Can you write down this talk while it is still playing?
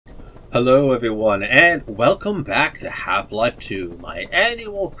Hello everyone, and welcome back to Half-Life 2, my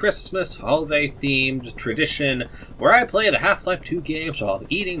annual Christmas holiday-themed tradition where I play the Half-Life 2 games while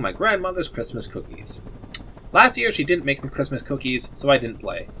eating my grandmother's Christmas cookies. Last year she didn't make me Christmas cookies, so I didn't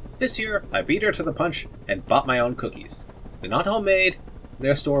play. This year, I beat her to the punch and bought my own cookies. They're not homemade,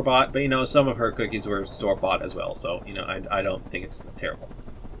 they're store-bought, but some of her cookies were store-bought as well, so, I don't think it's terrible.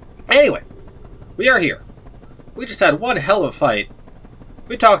 Anyways, we are here. We just had one hell of a fight.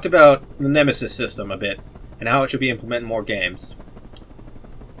 We talked about the Nemesis system a bit, and how it should be implemented in more games.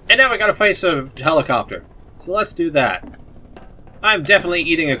 And now we gotta face a helicopter. So let's do that. I'm definitely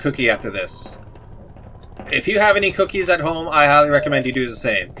eating a cookie after this. If you have any cookies at home, I highly recommend you do the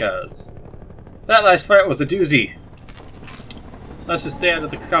same, because that last fight was a doozy. Let's just stay out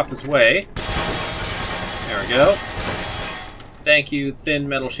of the copter's way. There we go. Thank you, thin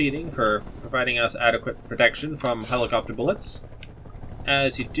metal sheeting, for providing us adequate protection from helicopter bullets.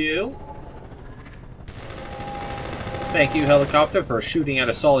 As you do. Thank you, helicopter, for shooting at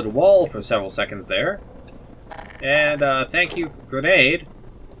a solid wall for several seconds there. And thank you, grenade,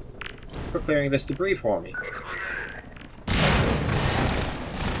 for clearing this debris for me.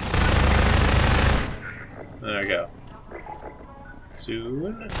 There we go.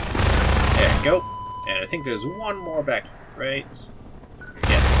 Soon. There we go. And I think there's one more back here, right?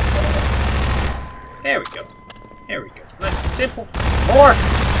 Yes. There we go. There we go. Nice and simple. More!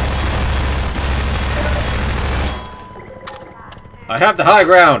 I have the high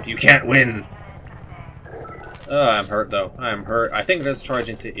ground. You can't win. Oh, I'm hurt, though. I'm hurt. I think there's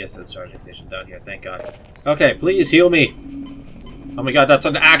charging station. Yes, there's charging station down here. Thank God. Okay, please heal me. Oh my God, that's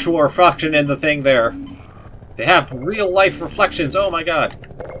an actual reflection in the thing there. They have real-life reflections. Oh my God.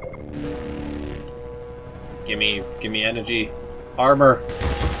 Give me energy. Armor.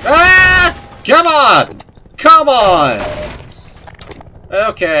 Ah! Come on! Come on!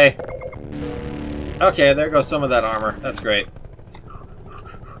 Okay. Okay, there goes some of that armor. That's great.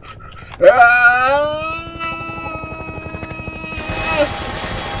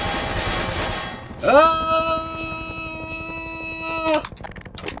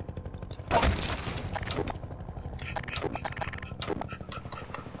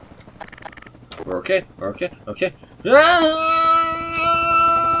 We're okay. We're okay. Okay.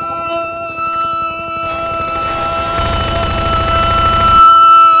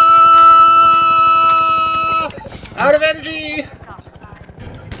 Out of energy!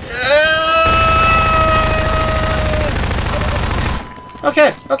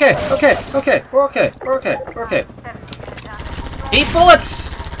 Okay, okay, okay, okay, we're okay, we're okay, we're okay. Eat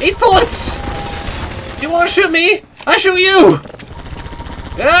bullets! Eat bullets! You wanna shoot me? I shoot you!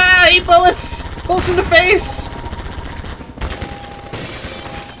 Ah, eat bullets! Bullets in the face!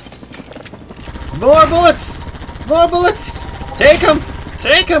 More bullets! More bullets! Take them!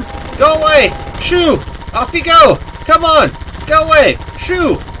 Take them! Go away! Shoo! Off you go! Come on! Go away!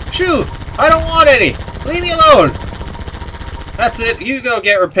 Shoo! Shoo! I don't want any! Leave me alone! That's it. You go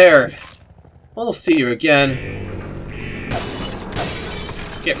get repaired. We'll see you again.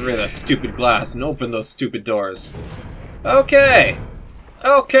 Get rid of that stupid glass and open those stupid doors. Okay.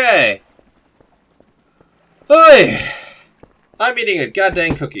 Okay. Oi! I'm eating a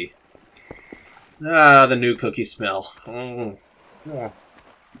goddamn cookie. Ah, the new cookie smell. Mm. Yeah.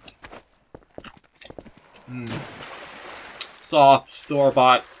 Mm. Soft,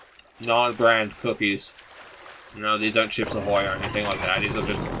 store-bought, non-brand cookies. No, these aren't Chips Ahoy or anything like that. These are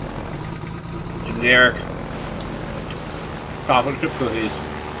just generic chocolate chip cookies.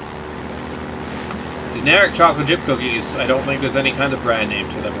 Generic chocolate chip cookies, I don't think there's any kind of brand name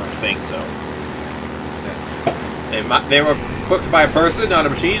to them or anything, so. They were cooked by a person, not a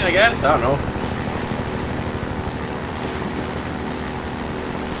machine, I guess? I don't know.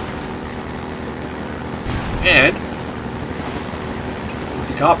 And if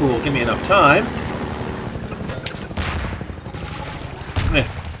the copper will give me enough time,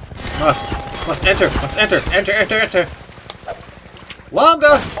 must enter.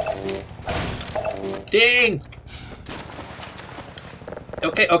 Lambda! Ding!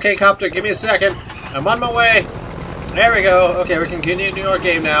 Okay, copter, give me a second. I'm on my way. There we go. Okay, we can continue our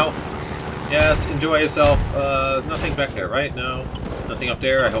game now. Yes, enjoy yourself. Nothing back there, right? No. Nothing up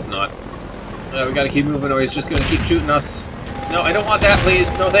there? I hope not. We gotta keep moving or he's just gonna keep shooting us. No, I don't want that,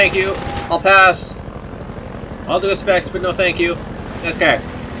 please. No, thank you. I'll pass. All due respect, but no thank you. Okay.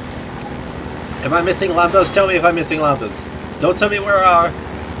 Am I missing lambdas? Tell me if I'm missing lambdas. Don't tell me where they are.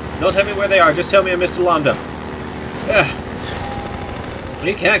 Don't tell me where they are. Just tell me I missed a lambda.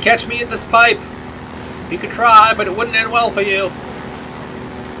 You can't catch me in this pipe. You could try, but it wouldn't end well for you.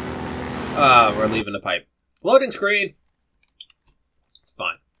 We're leaving the pipe. Loading screen. It's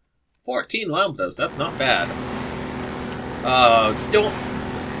fine. 14 lambdas, that's not bad. Don't...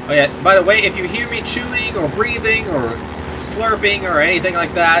 Oh yeah, by the way, if you hear me chewing or breathing or slurping or anything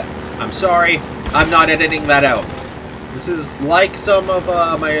like that, I'm sorry, I'm not editing that out. This is like some of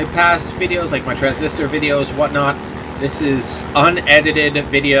my past videos, like my transistor videos, whatnot. This is unedited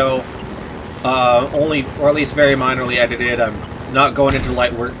video, only, or at least very minorly edited. I'm not going into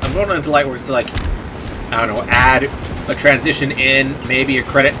Lightworks. I'm going into Lightworks to, like, I don't know, add a transition in, maybe a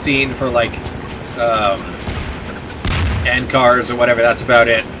credit scene for, like, end cards or whatever. That's about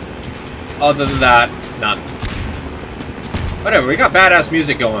it. Other than that, none. Whatever, we got badass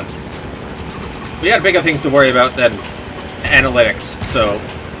music going. We got bigger things to worry about than analytics, so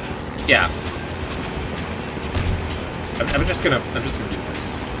yeah. I'm just gonna do this.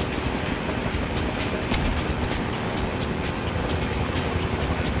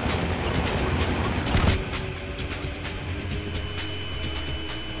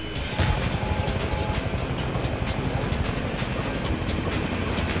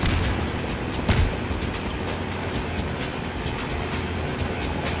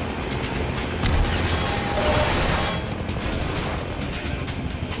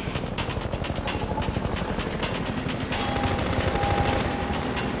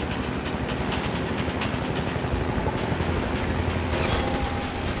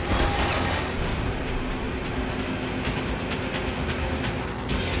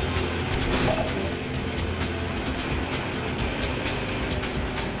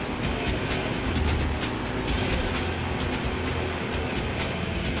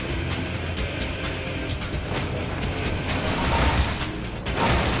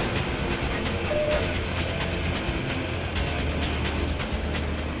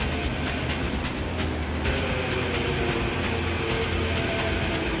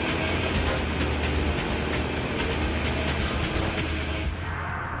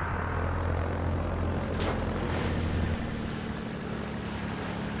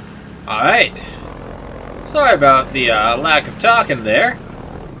 Alright. Sorry about the lack of talking there.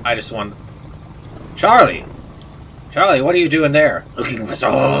 I just want... Charlie! Charlie, what are you doing there? Looking for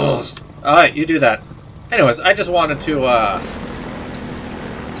souls! Alright, you do that. Anyways, I just wanted to,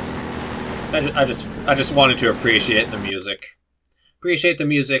 I just wanted to appreciate the music. Appreciate the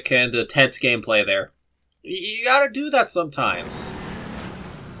music and the tense gameplay there. You gotta do that sometimes.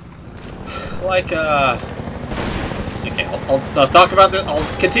 Like, okay, I'll talk about this. I'll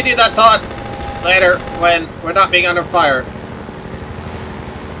continue that thought later when we're not being under fire.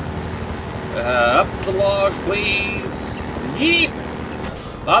 Up the log, please. Yeet!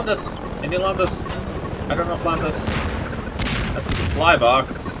 Lambdas. Any lambdas? I don't know if lambdas. That's a supply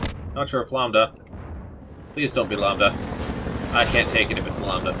box. Not sure if lambda. Please don't be lambda. I can't take it if it's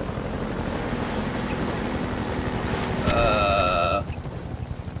lambda.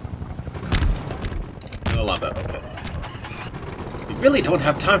 No lambda. Okay. You really don't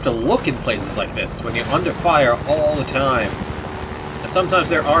have time to look in places like this when you're under fire all the time. And sometimes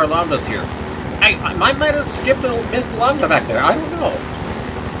there are lambdas here. I might have skipped and missed lambda back there. I don't know.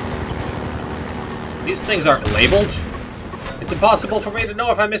 These things aren't labeled. It's impossible for me to know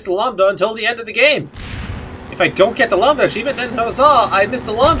if I missed a lambda until the end of the game. If I don't get the lambda achievement, then huzzah, I missed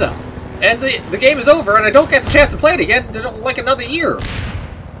a lambda. And the game is over, and I don't get the chance to play it again until like another year.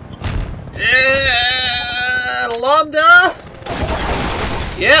 Lambda?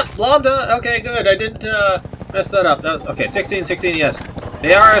 Yep, lambda. Okay, good. I didn't mess that up. Okay, 16, yes.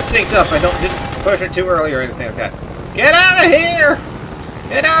 They are synced up. I didn't push it too early or anything like that. Get out of here!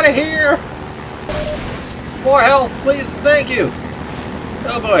 Get out of here! More health, please. Thank you.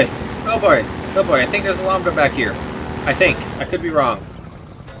 Oh boy. Oh boy. Oh boy. I think there's a lambda back here. I think. I could be wrong.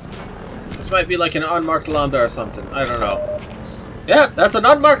 This might be like an unmarked lambda or something. I don't know. Yeah, that's an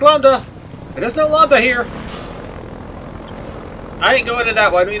unmarked lambda. There's no lambda here. I ain't going to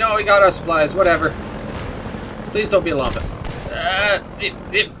that one. We know we got our supplies. Whatever. Please don't be a lambda.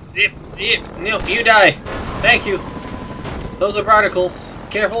 No, you die. Thank you. Those are barnacles.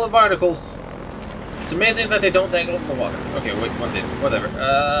 Careful of barnacles. It's amazing that they don't dangle in the water. Okay, wait, one did. Whatever.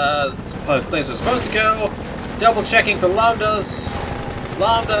 This place we're supposed to go. Double checking for lambdas.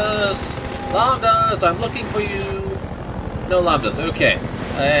 Lambdas. Lambdas. I'm looking for you. No lambdas. Okay.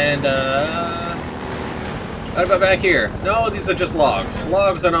 And, what about back here? No, these are just logs.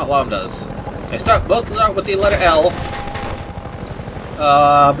 Logs are not lambdas. They both start with the letter L.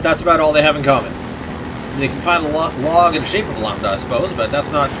 But that's about all they have in common. You can find a log in the shape of a lambda, I suppose, but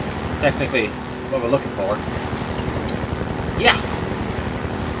that's not technically what we're looking for. Yeah.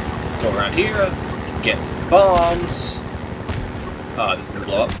 Go around here, get some bombs. Oh, this is gonna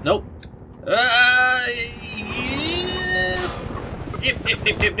blow up. Nope. Yeah. Okay,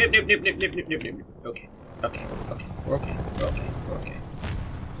 okay, okay. We're okay. We're okay. We're okay.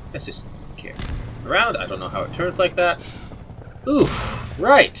 Let's just carry this around. I don't know how it turns like that. Ooh,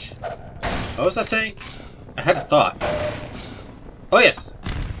 right. What was I saying? I had a thought. Oh yes.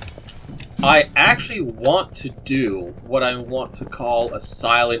 I actually want to do what I want to call a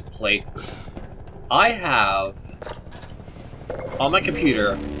silent playthrough. I have on my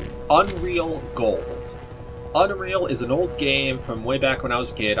computer Unreal Gold. Unreal is an old game from way back when I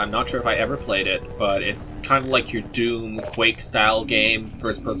was a kid. I'm not sure if I ever played it, but it's kind of like your Doom, Quake-style game,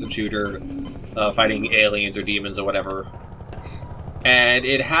 first-person shooter, fighting aliens or demons or whatever. And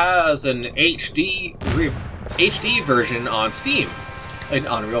it has an HD version on Steam, in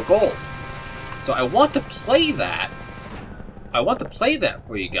Unreal Gold. So I want to play that. I want to play that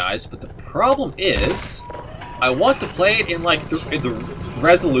for you guys, but the problem is, I want to play it in like the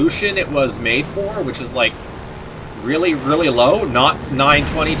resolution it was made for, which is like really, really low, not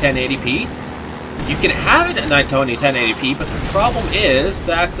 920 1080p. You can have it at 920 1080p, but the problem is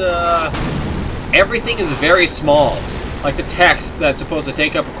that everything is very small. Like the text that's supposed to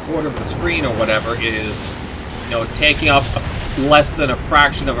take up a quarter of the screen or whatever is, you know, taking up less than a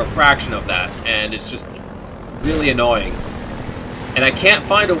fraction of that, and it's just really annoying. And I can't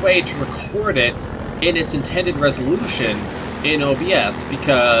find a way to record it in its intended resolution in OBS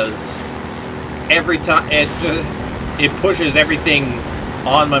because every time it pushes everything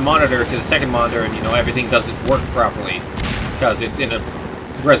on my monitor to the second monitor, and you know everything doesn't work properly because it's in a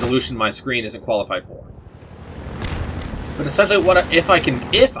resolution my screen isn't qualified for. But essentially, if I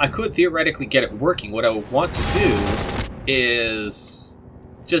could theoretically get it working, what I would want to do is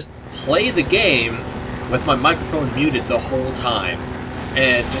just play the game with my microphone muted the whole time,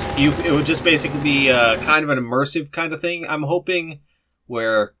 and it would just basically be kind of an immersive kind of thing. I'm hoping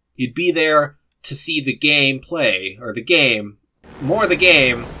where you'd be there to see the game play, or the game, more the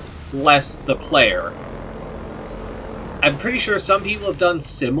game, less the player. I'm pretty sure some people have done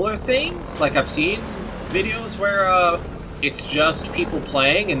similar things. Like I've seen videos where it's just people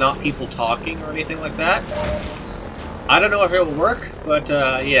playing and not people talking or anything like that. I don't know if it will work, but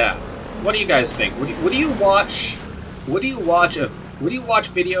yeah. What do you guys think? Would you watch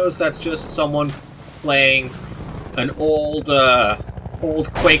videos that's just someone playing an old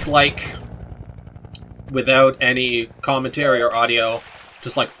Quake-like without any commentary or audio,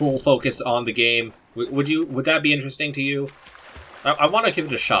 just like full focus on the game? Would that be interesting to you? I want to give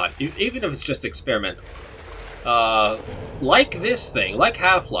it a shot, even if it's just experimental. Like this thing, like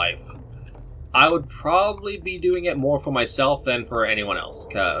Half-Life, I would probably be doing it more for myself than for anyone else,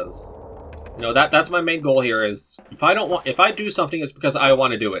 because you know that's my main goal here. Is if I do something, it's because I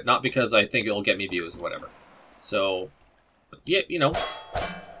want to do it, not because I think it'll get me views or whatever. So, yeah, you know,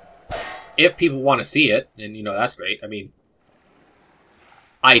 if people want to see it, then you know that's great. I mean,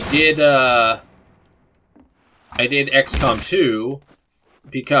 I did XCOM 2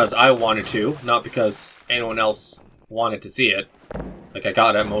 because I wanted to, not because anyone else wanted to see it. Like, I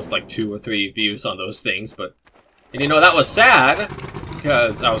got at most like 2 or 3 views on those things, but... And you know, that was sad,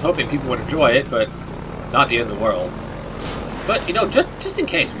 because I was hoping people would enjoy it, but not the end of the world. But, you know, just in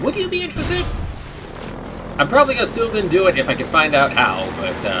case, would you be interested? I'm probably still gonna do it if I can find out how,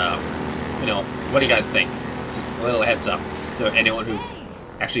 but, you know, what do you guys think? Just a little heads up to anyone who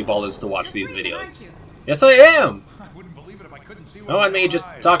actually bothers to watch these videos. Yes, I am! No, I mean, just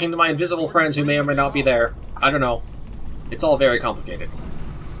talking to my invisible friends who may or may not be there. I don't know. It's all very complicated.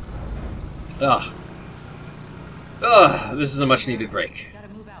 Ugh. Ugh, this is a much-needed break. Gotta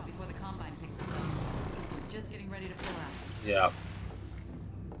move out before the combine picks us up. We're just getting ready to pull out. Yeah.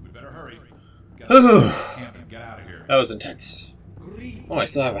 We better hurry. Get out of here. That was intense. Oh, I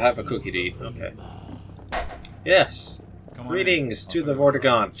still have half a cookie to eat. Okay. Yes. Greetings to the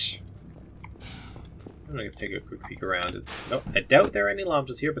Vortigaunt. I'm gonna take a quick peek around. Nope, I doubt there are any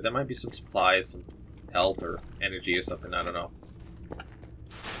llamas here, but there might be some supplies, some health or energy or something. I don't know. I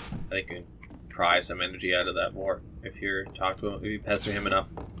think you can pry some energy out of that more if you talk to him, if you pester him enough.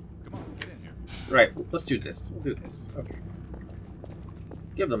 Come on, get in here. Right, let's do this. We'll do this. Okay.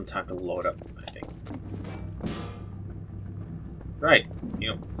 Give them time to load up, I think. Right, you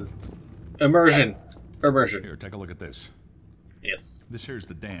know, immersion. Immersion. Here, take a look at this. Yes. This here's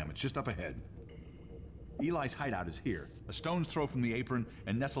the dam. It's just up ahead. Eli's hideout is here, a stone's throw from the apron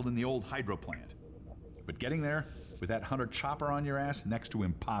and nestled in the old hydro plant. But getting there, with that hunter chopper on your ass, next to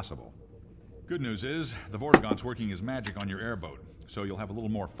impossible. Good news is, the Vortigaunt's working his magic on your airboat, so you'll have a little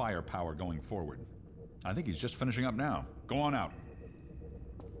more firepower going forward. I think he's just finishing up now. Go on out.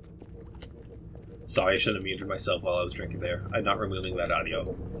 Sorry, I should have muted myself while I was drinking there. I'm not removing that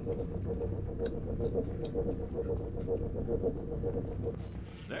audio.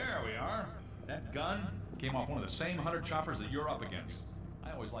 There we are. That gun came off one of the same 100 choppers that you're up against.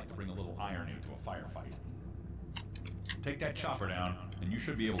 I always like to bring a little irony to a firefight. Take that chopper down, and you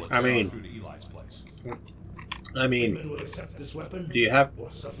should be able to tear through to Eli's place. I mean, do you have...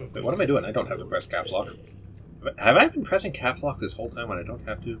 Wait, what am I doing? I don't have to press caps lock. Have I been pressing caps lock this whole time when I don't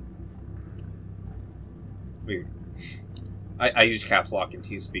have to? Weird. I use caps lock in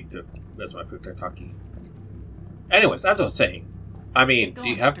TeamSpeak to... That's my quick talkie. Anyways, that's what I'm saying. I mean, do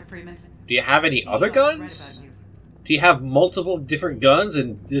you have any other guns? Do you have multiple different guns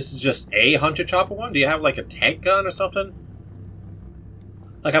and this is just a hunter chopper one? Do you have like a tank gun or something?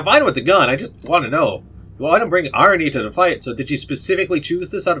 Like, I'm fine with the gun, I just want to know. Well, I don't bring irony to the fight, so did you specifically choose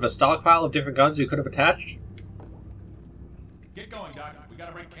this out of a stockpile of different guns you could have attached? Get going, Doc. We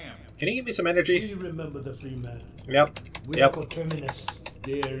gotta break camp. Can you give me some energy? Do you remember the free man? Yep. Yep. Terminus.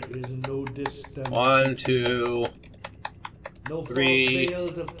 There is no distance. 1, 2, no 3.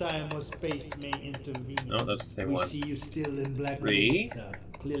 veils of time or space may intervene. No, that's the same we one. See you still in Black 3.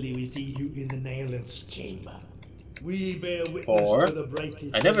 Clearly, we see you in the Nailance chamber. We bear witness 4. to the bright.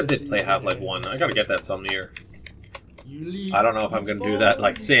 I never did play Half-Life 1. I gotta get that some year. I don't know if I'm gonna do that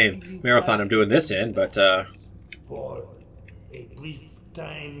like same marathon I'm doing this in, but For a brief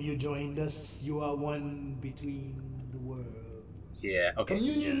time you joined us, you are one between the worlds. yeah, okay.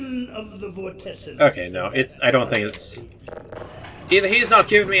 Communion of the vortices. Okay, no, it's... I don't think it's... Either he's not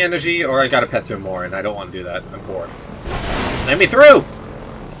giving me energy, or I gotta pester him more, and I don't want to do that. I'm bored. Let me through!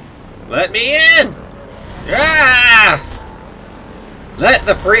 Let me in! Yeah! Let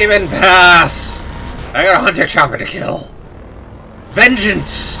the Freeman pass! I got a hunter chopper to kill.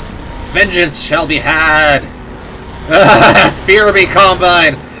 Vengeance! Vengeance shall be had! Fear me,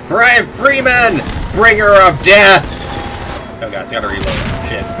 Combine! For I am Freeman! Bringer of death! Oh god, it's gotta reload.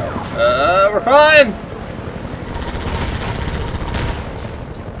 Shit. We're fine!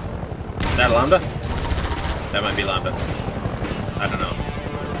 Is that Lambda? That might be Lambda. I don't know.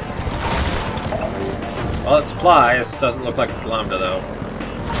 Well, it supplies. Doesn't look like it's Lambda, though.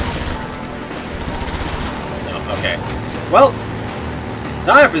 No, okay. Well,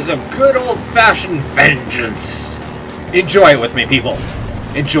 time for some good old-fashioned vengeance. Enjoy it with me, people.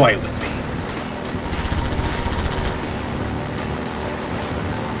 Enjoy it with me.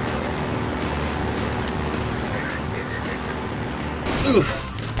 Oof.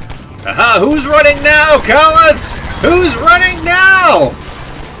 Aha, who's running now, cowards? Who's running now?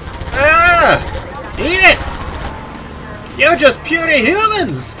 Ah! Eat it! You're just puny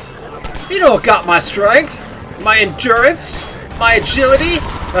humans! You don't got my strength, my endurance, my agility.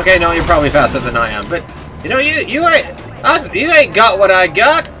 Okay, no, you're probably faster than I am, but you know, you ain't got what I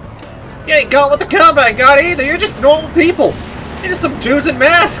got. You ain't got what the Combine got either. You're just normal people. You're just some dudes in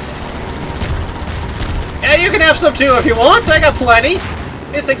masks. Yeah, you can have some too if you want. I got plenty.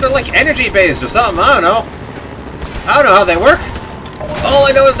 These things are like energy based or something. I don't know. I don't know how they work. All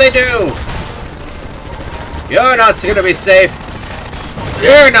I know is they do. You're not gonna be safe.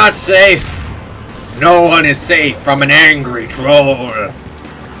 You're not safe. No one is safe from an angry troll.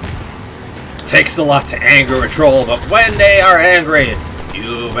 It takes a lot to anger a troll, but when they are angry,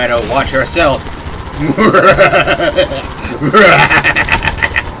 you better watch yourself.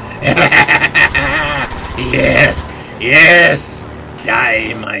 Yes, yes.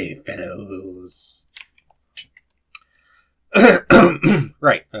 Die, my fellows.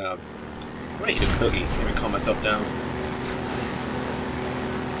 Right. I'm gonna eat a cookie. Let me calm myself down.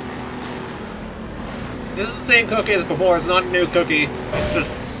 This is the same cookie as before. It's not a new cookie. It's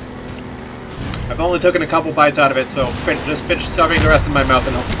just... I've only taken a couple bites out of it, so just finish stuffing the rest of my mouth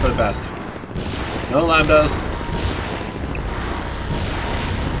and hope for the best. No lambdas.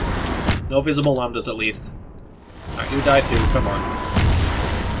 No visible lambdas, at least. Alright, you die too. Come on.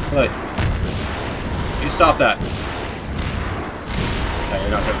 Hey. You stop that. Okay,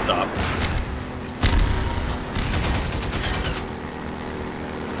 you're not gonna stop.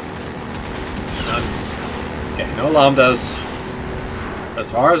 None. Okay, no lambdas. As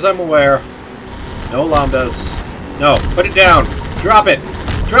far as I'm aware, no lambdas. No, put it down. Drop it.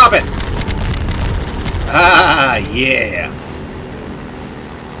 Drop it. Ah, yeah.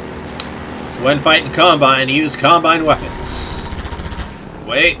 When fighting Combine, use Combine weapons.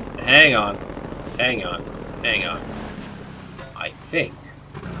 Wait, hang on. Hang on. Hang on. I think.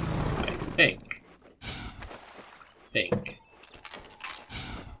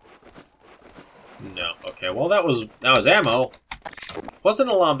 No. Okay, well that was ammo. Wasn't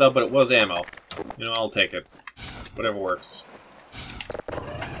a lambda, but it was ammo. You know, I'll take it. Whatever works.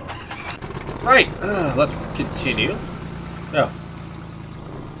 Right, let's continue. Oh.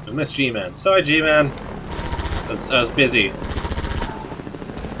 I missed G-Man. Sorry, G-Man. I was busy.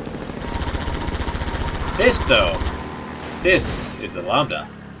 This, though. This is the Lambda.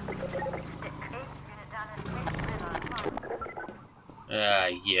 Ah,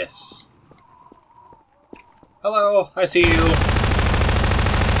 yes. Hello, I see you.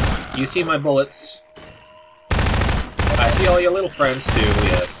 You see my bullets. I see all your little friends too,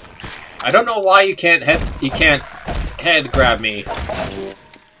 yes. I don't know why you can't head grab me.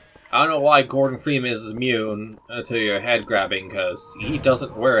 I don't know why Gordon Freeman is immune to your head grabbing, because he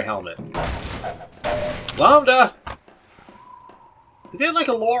doesn't wear a helmet. Lambda! Is there like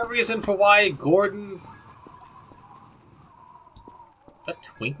a lore reason for why Gordon... Is that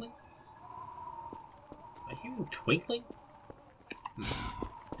twinkling? Am I hearing twinkling?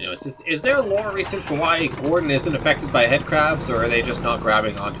 Anyways, is there a lore reason for why Gordon isn't affected by head crabs, or are they just not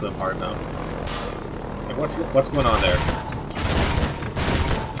grabbing onto him hard enough? Like, what's going on there?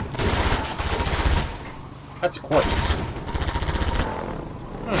 That's a corpse.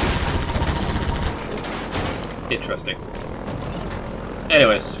 Interesting.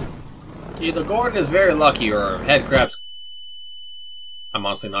 Anyways, either Gordon is very lucky or head crabs... I'm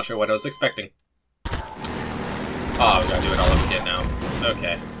honestly not sure what I was expecting. Oh, we gotta do it all over again now.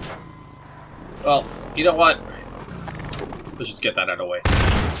 Okay. Well, you know what? Let's just get that out of the way.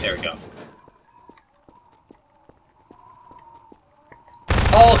 There we go.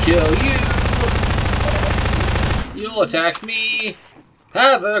 I'll kill you! You'll attack me!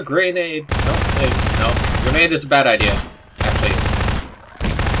 Have a grenade! No, grenade is a bad idea. Actually.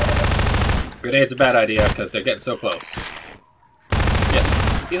 Grenade's a bad idea, because they're getting so close.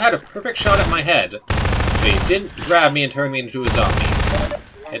 Yeah, you had a perfect shot at my head. But you didn't grab me and turn me into a zombie.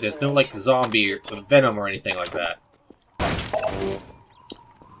 And there's no, like, zombie or venom or anything like that. I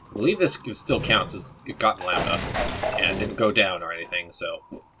believe this still counts as gotten Lambda. And didn't go down or anything, so...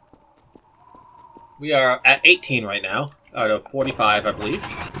 We are at 18 right now, out of 45, I believe.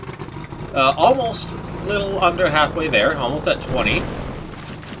 Almost a little under halfway there, almost at 20.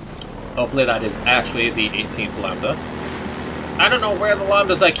 Hopefully that is actually the 18th Lambda. I don't know where the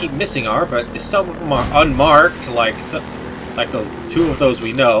Lambdas I keep missing are, but if some of them are unmarked, like those two of those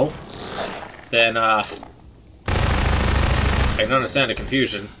we know, then I can understand the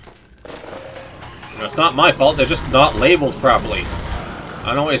confusion. You know, it's not my fault, they're just not labeled properly. I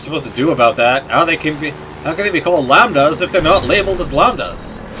don't know what you're supposed to do about that. How can they be called Lambdas if they're not labeled as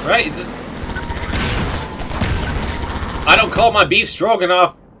Lambdas? Right? I don't call my beef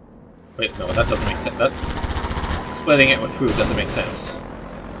stroganoff. Wait, no, that doesn't make sense. Splitting it with food doesn't make sense.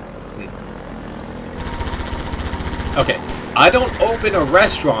 Okay, I don't open a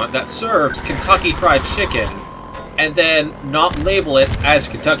restaurant that serves Kentucky Fried Chicken and then not label it as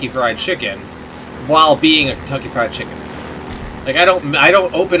Kentucky Fried Chicken while being a Kentucky Fried Chicken. Like, I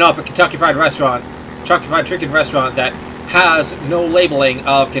don't open up a Kentucky Fried Chicken restaurant that has no labeling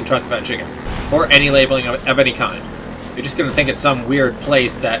of Kentucky Fried Chicken or any labeling of any kind. You're just gonna think it's some weird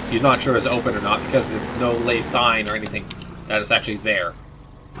place that you're not sure is open or not because there's no lay sign or anything that is actually there.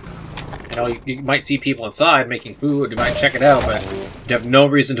 You know, you might see people inside making food, you might check it out, but you have no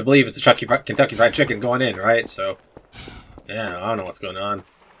reason to believe it's a Kentucky Fried Chicken going in, right? So, yeah, I don't know what's going on.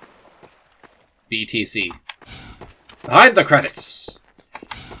 BTC. Behind the credits!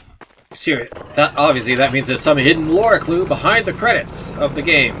 Seriously, obviously that means there's some hidden lore clue behind the credits of the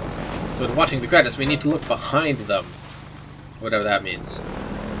game. So in watching the credits, we need to look behind them. Whatever that means.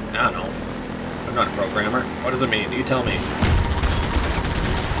 I don't know. I'm not a programmer. What does it mean? You tell me.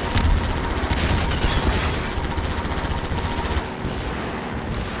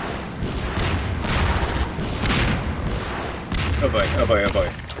 Oh boy, oh boy, oh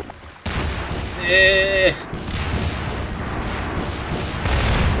boy.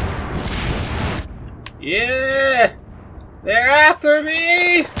 Yeah! They're after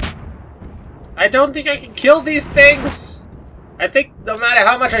me! I don't think I can kill these things! I think no matter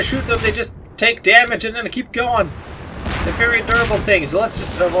how much I shoot them, they just take damage and then keep going. They're very durable things, so let's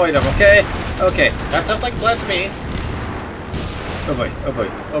just avoid them, okay? Okay, that sounds like a plan to me. Oh boy, oh boy,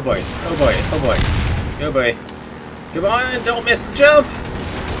 oh boy, oh boy, oh boy, oh boy. Come on, don't miss the jump!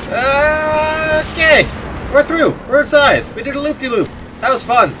 Okay! We're through! We're inside! We did a loop-de-loop! That was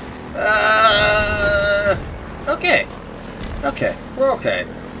fun! Okay. Okay, we're okay.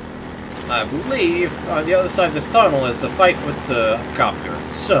 I believe on the other side of this tunnel is the fight with the copter.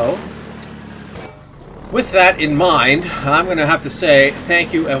 So, with that in mind, I'm going to have to say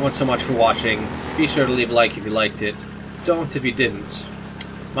thank you everyone so much for watching. Be sure to leave a like if you liked it. Don't if you didn't.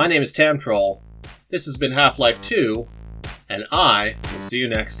 My name is TamTroll. This has been Half-Life 2, and I will see you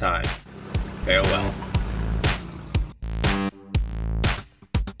next time. Farewell.